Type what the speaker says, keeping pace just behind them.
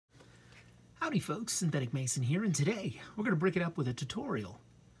Howdy folks, Synthetic Mason here, and today we're going to break it up with a tutorial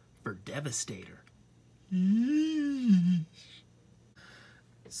for Devastator.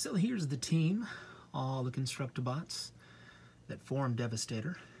 So here's the team, all the Constructabots that form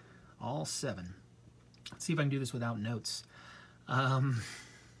Devastator, all 7. Let's see if I can do this without notes. For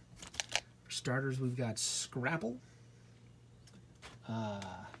starters, we've got Scrapple,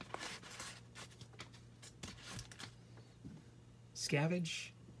 Scavenge,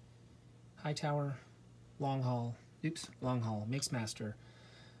 Hightower, Long Haul, Mixmaster,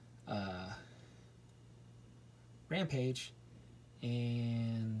 Rampage,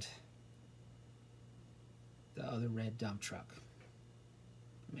 and the other red dump truck.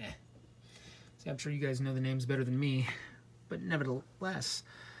 Meh. See, I'm sure you guys know the names better than me, but nevertheless,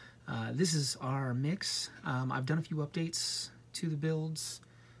 this is our mix. I've done a few updates to the builds,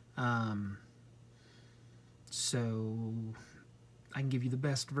 so I can give you the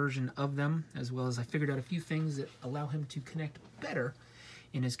best version of them, as well as I figured out a few things that allow him to connect better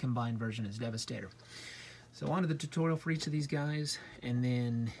in his combined version as Devastator. So on to the tutorial for each of these guys, and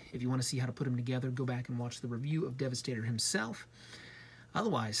then if you want to see how to put them together, go back and watch the review of Devastator himself.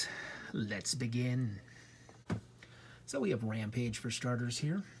 Otherwise, let's begin. So we have Rampage for starters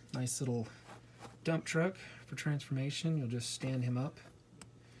here. Nice little dump truck for transformation. You'll just stand him up,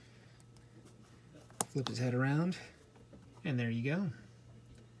 flip his head around, and there you go.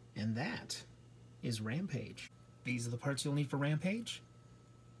 And that is Rampage. These are the parts you'll need for Rampage.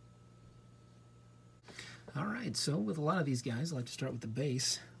 Alright, so with a lot of these guys, I like to start with the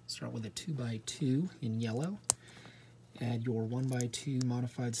base. Start with a 2x2 in yellow. Add your 1x2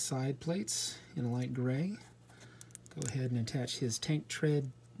 modified side plates in a light gray. Go ahead and attach his tank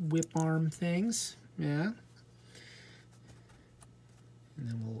tread whip arm things. Yeah. And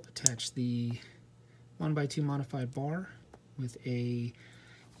then we'll attach the 1x2 modified bar with a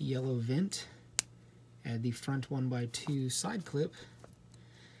yellow vent. Add the front 1x2 side clip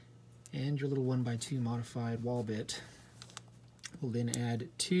and your little 1x2 modified wall bit. We'll then add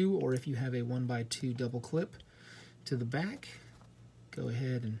 2, or if you have a 1x2 double clip, to the back. Go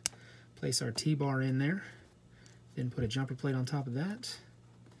ahead and place our T-bar in there. Then put a jumper plate on top of that.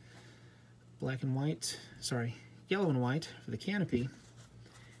 Yellow and white for the canopy.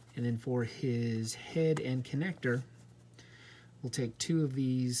 And then for his head and connector, we'll take 2 of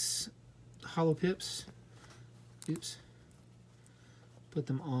these hollow pips, put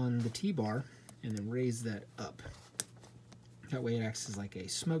them on the T-bar, and then raise that up. That way it acts as like a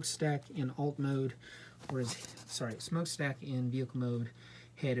smokestack in alt mode, or smokestack in vehicle mode,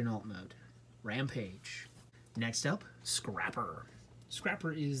 head in alt mode. Rampage. Next up, Scrapper.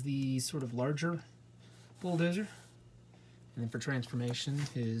 Scrapper is the sort of larger bulldozer. And then for transformation,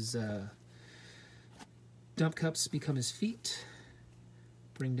 his dump cups become his feet.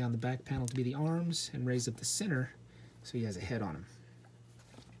 Bring down the back panel to be the arms, and raise up the center so he has a head on him.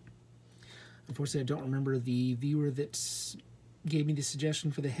 Unfortunately, I don't remember the viewer that gave me the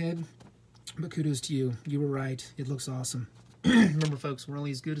suggestion for the head, but kudos to you. You were right. It looks awesome. Remember, folks, we're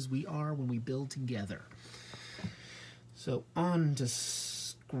only as good as we are when we build together. So on to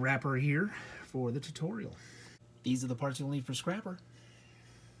Scrapper here for the tutorial. These are the parts you'll need for Scrapper.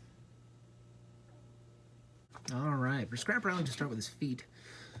 Alright, for Scrapper I like to start with his feet.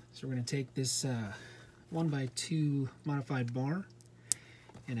 So we're going to take this 1x2 modified bar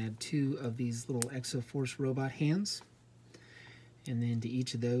and add 2 of these little Exoforce robot hands. And then to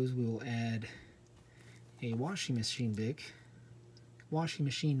each of those we will add a washing machine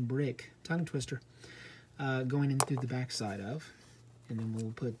brick, tongue twister, going in through the back side of. And then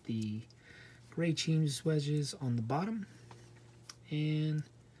we'll put the gray cheese wedges on the bottom and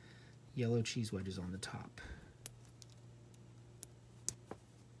yellow cheese wedges on the top.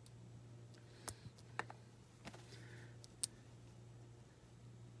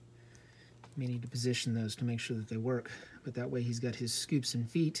 May need to position those to make sure that they work, but that way he's got his scoops and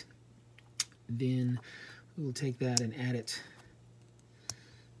feet. Then we will take that and add it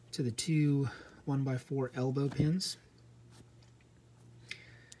to the 2 1x4 elbow pins.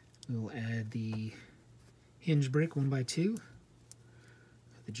 We will add the hinge brick 1x2,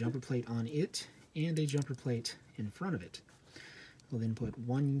 the jumper plate on it, and a jumper plate in front of it. We'll then put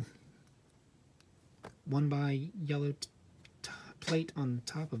one by yellow plate on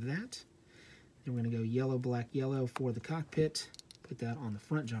top of that. Then we're going to go yellow, black, yellow for the cockpit. Put that on the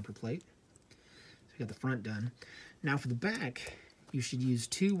front jumper plate. So we got the front done. Now for the back, you should use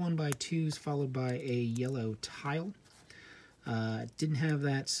 2 1x2s followed by a yellow tile. Didn't have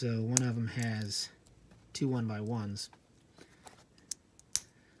that, so one of them has 2 1x1s.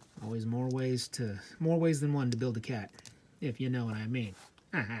 Always more ways than one to build a cat, if you know what I mean.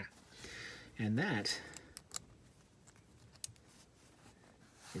 And And that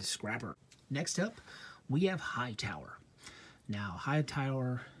is Scrapper. Next up, we have Hightower. Now,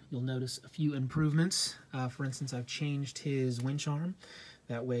 Hightower, you'll notice a few improvements. For instance, I've changed his winch arm.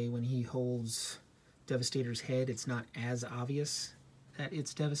 That way, when he holds Devastator's head, it's not as obvious that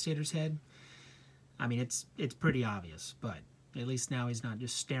it's Devastator's head. I mean, it's pretty obvious, but at least now he's not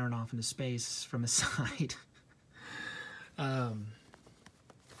just staring off into space from the side.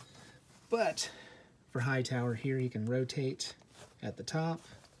 But for Hightower here, he can rotate at the top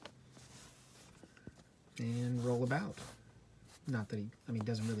and roll about. Not that he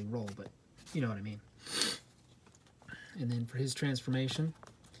doesn't really roll, but you know what I mean. And then for his transformation,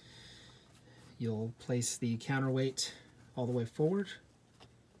 you'll place the counterweight all the way forward,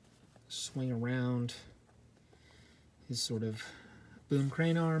 swing around his sort of boom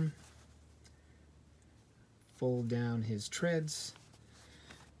crane arm, fold down his treads,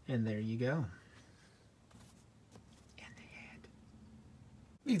 and there you go. And the head.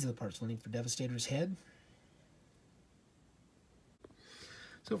 These are the parts we'll need for Devastator's head.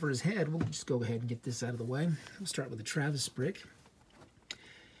 So for his head, we'll just go ahead and get this out of the way. We'll start with the Travis brick.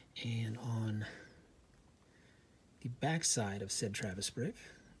 And on the back side of said Travis brick,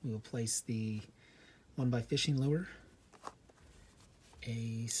 we will place the 1x fishing lure,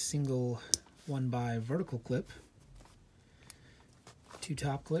 a single 1x vertical clip, 2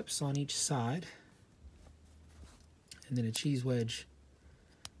 top clips on each side, and then a cheese wedge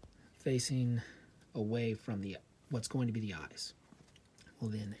facing away from what's going to be the eyes.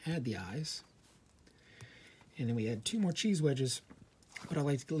 We'll then add the eyes, and then we add 2 more cheese wedges, but I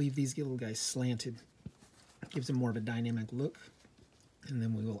like to leave these little guys slanted. It gives them more of a dynamic look. And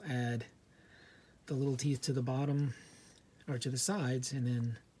then we will add the little teeth to the bottom, or to the sides, and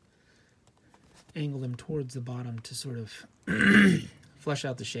then angle them towards the bottom to sort of flesh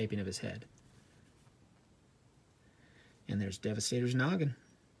out the shaping of his head. And there's Devastator's noggin.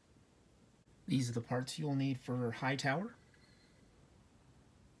 These are the parts you'll need for Hightower.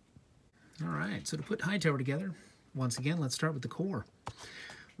 Alright, so to put Hightower together, once again, let's start with the core.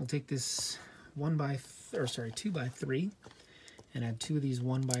 We'll take this 2x3 and add 2 of these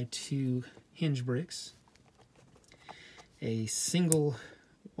 1x2 hinge bricks, a single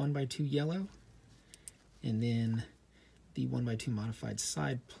 1x2 yellow, and then the 1x2 modified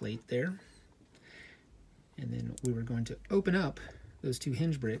side plate there. And then we were going to open up those 2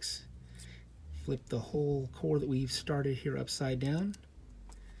 hinge bricks, flip the whole core that we've started here upside down,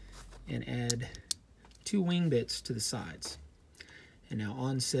 and add 2 wing bits to the sides. And now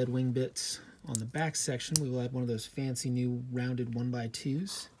on said wing bits, on the back section, we will add one of those fancy new rounded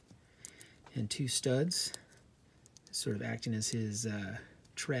 1x2s and 2 studs, sort of acting as his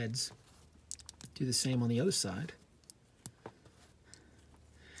treads. Do the same on the other side.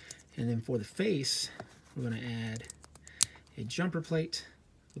 And then for the face, we're going to add a jumper plate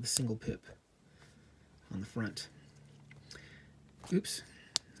with a single pip on the front. Oops,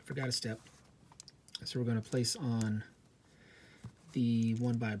 I forgot a step. So we're going to place on the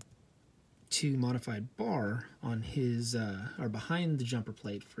 1x2 modified bar on his, or behind the jumper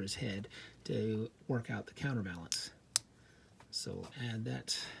plate for his head to work out the counterbalance. So we'll add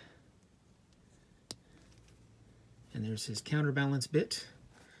that. And there's his counterbalance bit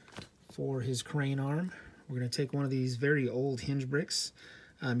for his crane arm. We're going to take one of these very old hinge bricks.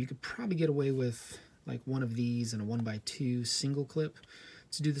 You could probably get away with like one of these and a 1x2 single clip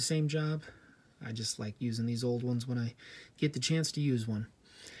to do the same job. I just like using these old ones when I get the chance to use one.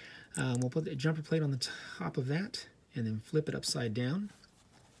 We'll put the jumper plate on the top of that and then flip it upside down.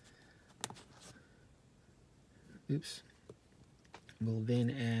 Oops. We'll then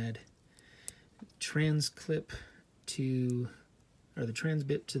add trans clip to, or the trans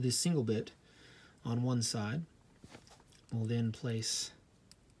bit to the single bit on one side. We'll then place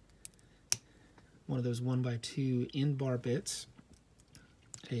one of those 1x2 end bar bits,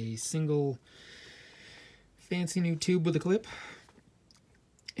 a single fancy new tube with a clip,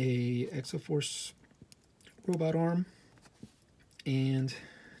 a Exoforce robot arm, and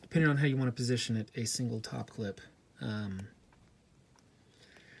depending on how you want to position it, a single top clip.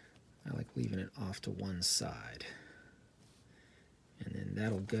 I like leaving it off to one side. And then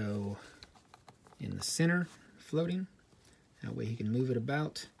that'll go in the center, floating. That way he can move it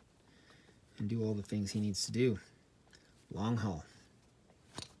about and do all the things he needs to do. Long haul.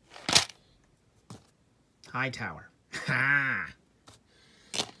 Hightower. Ha!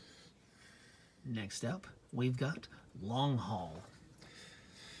 Next up, we've got long haul.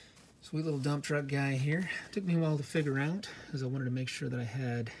 Sweet little dump truck guy here. Took me a while to figure out, as I wanted to make sure that I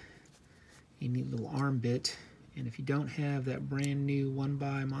had a neat little arm bit And if you don't have that brand new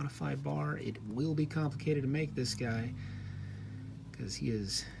 1x modified bar, it will be complicated to make this guy, because he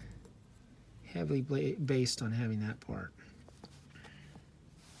is heavily based on having that part.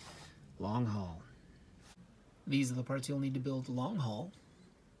 Long haul. These are the parts you'll need to build long haul.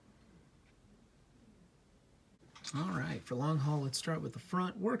 All right, for long haul, let's start with the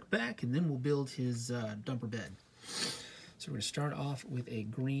front, work back, and then we'll build his dumper bed. So we're going to start off with a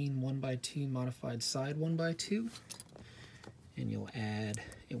green 1x2 modified side 1x2, and you'll add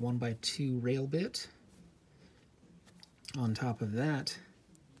a 1x2 rail bit. On top of that,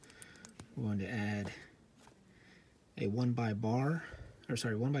 we're going to add a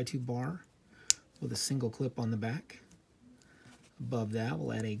 1x2 bar with a single clip on the back. Above that,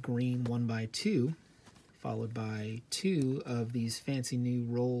 we'll add a green 1x2, followed by 2 of these fancy new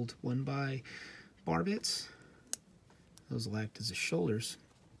rolled 1x bar bits. Those will act as the shoulders.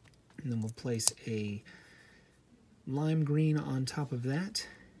 And then we'll place a lime green on top of that,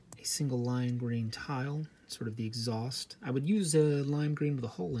 a single lime green tile, sort of the exhaust. I would use a lime green with a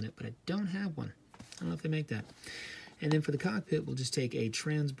hole in it, but I don't have one. I don't know if they make that. And then for the cockpit, we'll just take a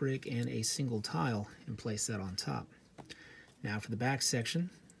trans brick and a single tile and place that on top. Now for the back section,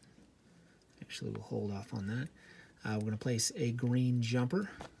 actually we'll hold off on that. We're going to place a green jumper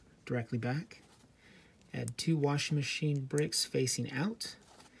directly back, add 2 washing machine bricks facing out,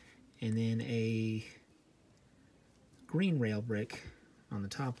 and then a green rail brick on the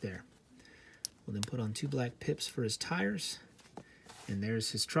top there. We'll then put on 2 black pips for his tires, and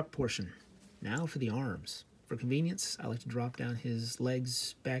there's his truck portion. Now for the arms. For convenience, I like to drop down his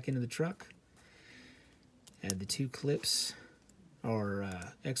legs back into the truck, add the 2 clips, or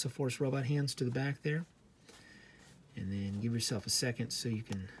Exoforce robot hands to the back there, and then give yourself a second so you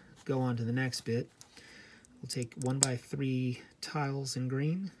can go on to the next bit. We'll take 1x3 tiles in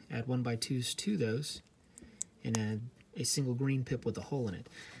green, add 1x2s to those, and add a single green pip with a hole in it.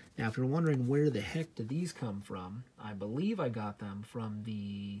 Now, if you're wondering where the heck did these come from, I believe I got them from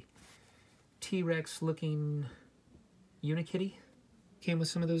the T-Rex looking Unikitty. Came with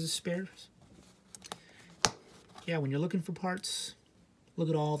some of those as spares. Yeah, when you're looking for parts, look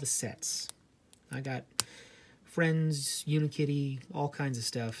at all the sets. I got Friends, Unikitty, all kinds of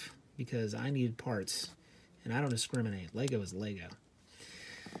stuff because I needed parts, and I don't discriminate. Lego is Lego.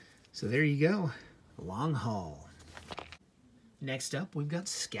 So there you go, long haul. Next up, we've got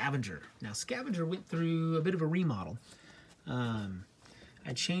Scavenger. Now, Scavenger went through a bit of a remodel.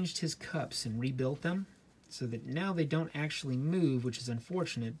 I changed his cups and rebuilt them so that now they don't actually move, which is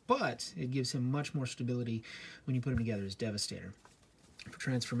unfortunate, but it gives him much more stability when you put them together as Devastator. For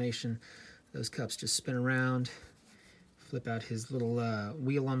transformation, those cups just spin around, flip out his little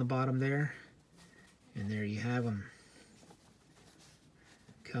wheel on the bottom there, and there you have them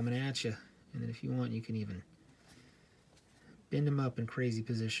coming at you. And then if you want, you can even bend them up in crazy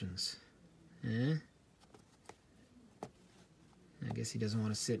positions. I guess he doesn't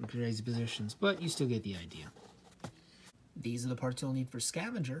want to sit in crazy positions, but you still get the idea. These are the parts you'll need for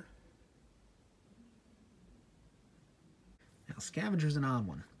Scavenger. Now, Scavenger's an odd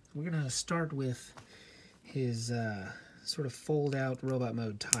one. We're going to start with his sort of fold-out robot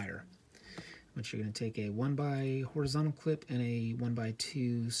mode tire, which you're going to take a 1x horizontal clip and a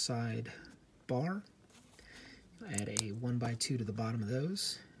 1x2 side bar. Add a 1x2 to the bottom of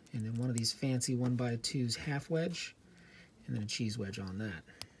those, and then one of these fancy 1x2s half wedge, and then a cheese wedge on that.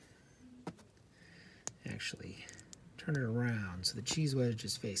 Actually, turn it around so the cheese wedge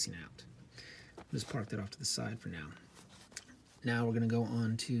is facing out. I'll just park that off to the side for now. Now we're going to go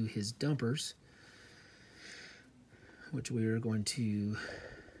on to his dumpers, which we are going to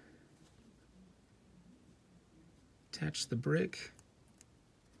attach the brick,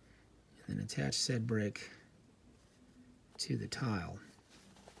 and then attach said brick to the tile,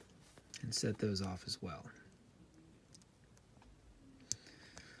 and set those off as well.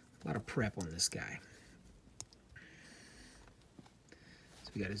 A lot of prep on this guy. So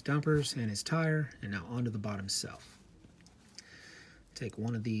we got his dumpers and his tire, and now onto the bottom self. Take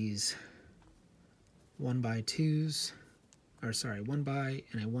one of these 1x2s, or sorry, 1x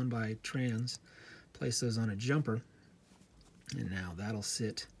and a 1x trans, place those on a jumper, and now that'll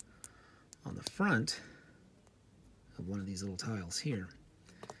sit on the front of one of these little tiles here.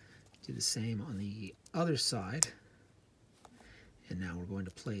 Do the same on the other side. And now we're going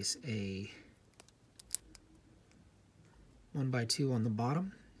to place a 1x2 on the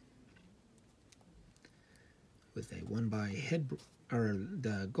bottom with a 1x head, or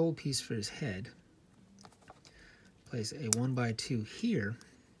the gold piece for his head. Place a 1x2 here,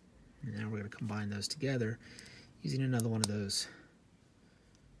 and now we're going to combine those together using another one of those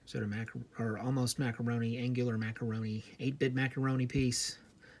sort of or almost macaroni, angular macaroni, 8-bit macaroni piece.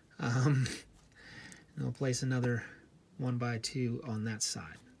 And we'll place another 1x2 on that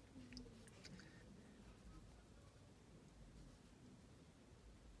side.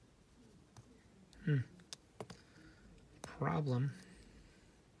 Problem.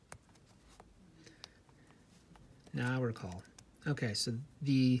 Now I recall. Okay, so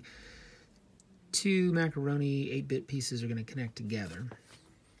the two macaroni 8-bit pieces are going to connect together.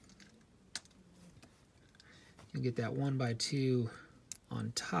 You'll get that 1x2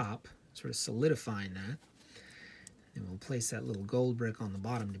 on top, sort of solidifying that. And we'll place that little gold brick on the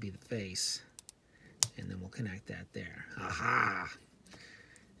bottom to be the face. And then we'll connect that there. Aha!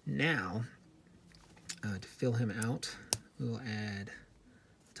 Now, to fill him out, we'll add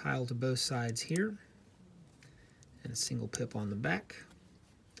a tile to both sides here. And a single pip on the back.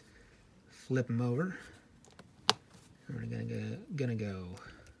 Flip them over. And we're gonna go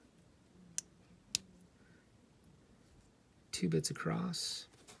 2 bits across,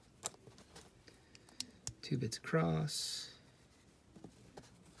 2 bits across,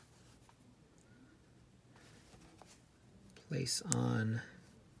 place on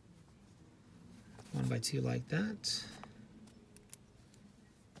 1x2 like that.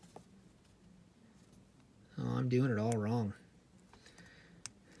 Oh, I'm doing it all wrong.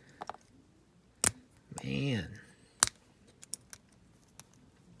 Man.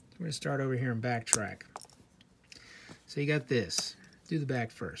 We're going to start over here and backtrack. So you got this. Do the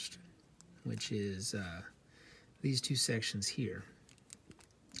back first, which is these two sections here.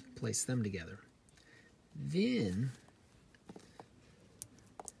 Place them together. Then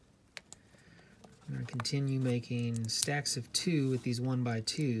I'm going to continue making stacks of 2 with these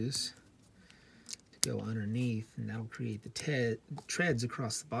 1x2s. Go underneath, and that'll create the treads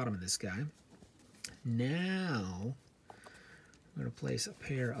across the bottom of this guy. Now, I'm going to place a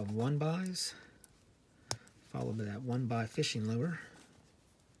pair of 1x's, followed by that 1x fishing lure,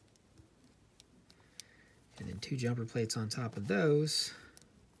 and then 2 jumper plates on top of those,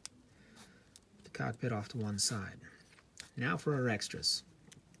 the cockpit off to one side. Now for our extras.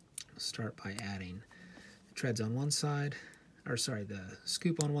 We'll start by adding the treads on one side, or sorry, the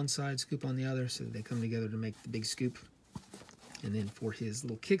scoop on one side, scoop on the other, so that they come together to make the big scoop. And then for his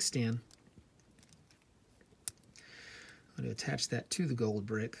little kickstand, I'm going to attach that to the gold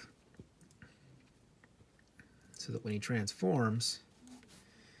brick so that when he transforms,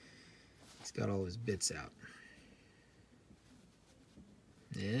 he's got all his bits out.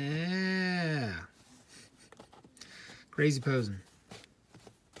 Yeah! Crazy posing.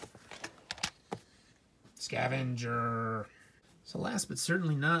 Scavenger. So last but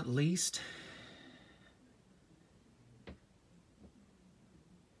certainly not least,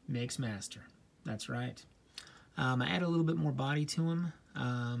 Mix Master. That's right. I add a little bit more body to him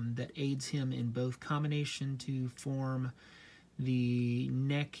that aids him in both combination to form the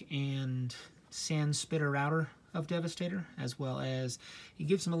neck and sand spitter router of Devastator, as well as it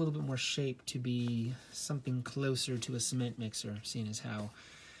gives him a little bit more shape to be something closer to a cement mixer, seeing as how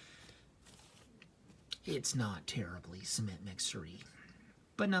it's not terribly cement mixery.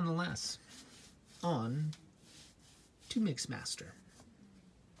 But nonetheless, on to Mix Master.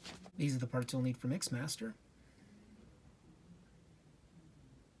 These are the parts you'll need for Mix Master.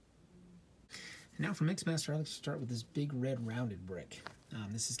 And now for Mix Master, I'll like to start with this big red rounded brick.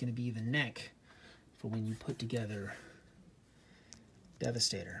 This is going to be the neck for when you put together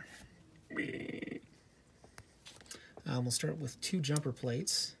Devastator. We'll start with 2 jumper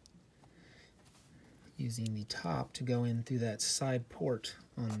plates, using the top to go in through that side port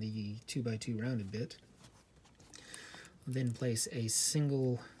on the 2x2 rounded bit. We'll then place a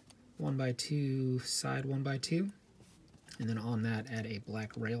single 1x2 side 1x2, and then on that add a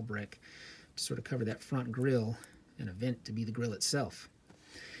black rail brick to sort of cover that front grille and a vent to be the grille itself.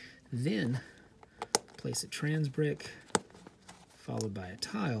 Then place a trans brick followed by a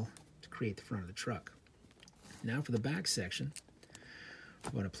tile to create the front of the truck. Now for the back section,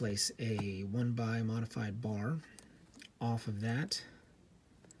 we're going to place a 1x modified bar. Off of that,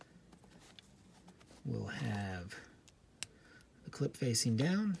 we'll have the clip facing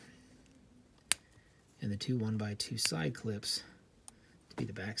down and the 2 1x2 side clips to be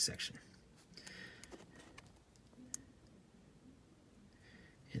the back section.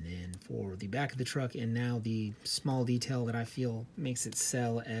 And then for the back of the truck, and now the small detail that I feel makes it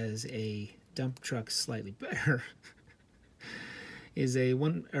sell as a dump truck slightly better, is a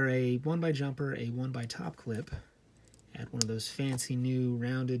 1x jumper, a 1x top clip. Add one of those fancy new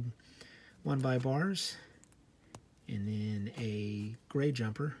rounded 1x bars, and then a gray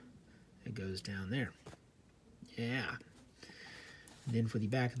jumper that goes down there. Yeah. Then for the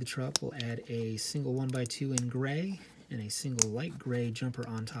back of the truck, we'll add a single 1x2 in gray and a single light gray jumper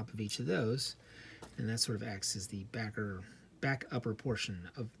on top of each of those. And that sort of acts as the back upper portion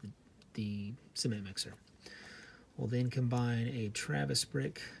of the cement mixer. We'll then combine a Travis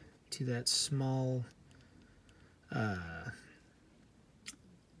brick to that small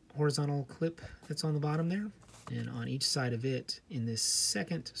horizontal clip that's on the bottom there. And on each side of it, in this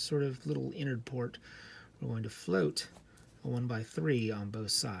second sort of little innard port, we're going to float a 1x3 on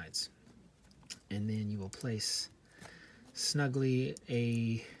both sides. And then you will place snugly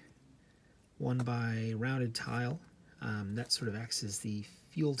a 1x rounded tile. That sort of acts as the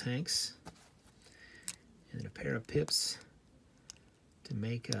fuel tanks. And then a pair of pips to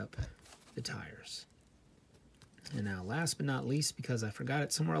make up the tires. And now last but not least, because I forgot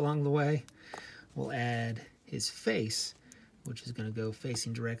it somewhere along the way, we'll add his face, which is going to go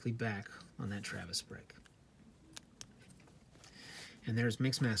facing directly back on that Travis brick. And there's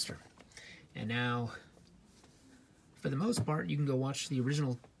Mixmaster. And now, for the most part, you can go watch the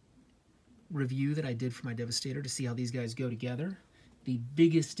original review that I did for my Devastator to see how these guys go together. The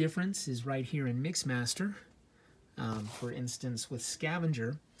biggest difference is right here in Mixmaster. For instance, with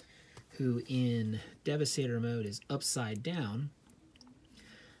Scavenger, who in Devastator mode is upside down,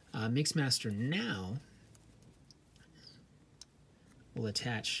 Mixmaster now will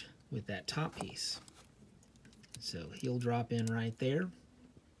attach with that top piece. So he'll drop in right there,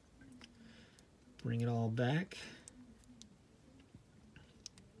 bring it all back,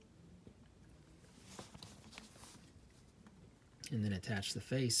 and then attach the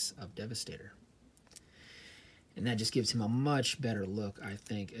face of Devastator. And that just gives him a much better look, I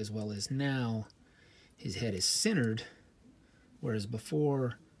think, as well as now his head is centered, whereas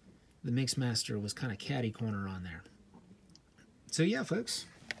before the Mixmaster was kind of catty corner on there. So yeah, folks,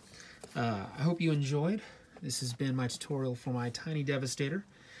 I hope you enjoyed. This has been my tutorial for my tiny Devastator.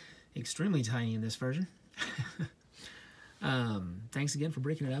 Extremely tiny in this version. Thanks again for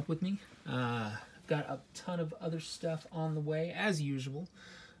breaking it up with me. I've got a ton of other stuff on the way, as usual.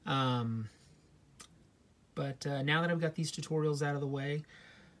 But now that I've got these tutorials out of the way,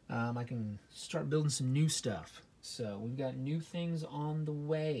 I can start building some new stuff. So we've got new things on the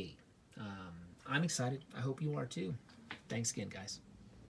way. I'm excited. I hope you are too. Thanks again, guys.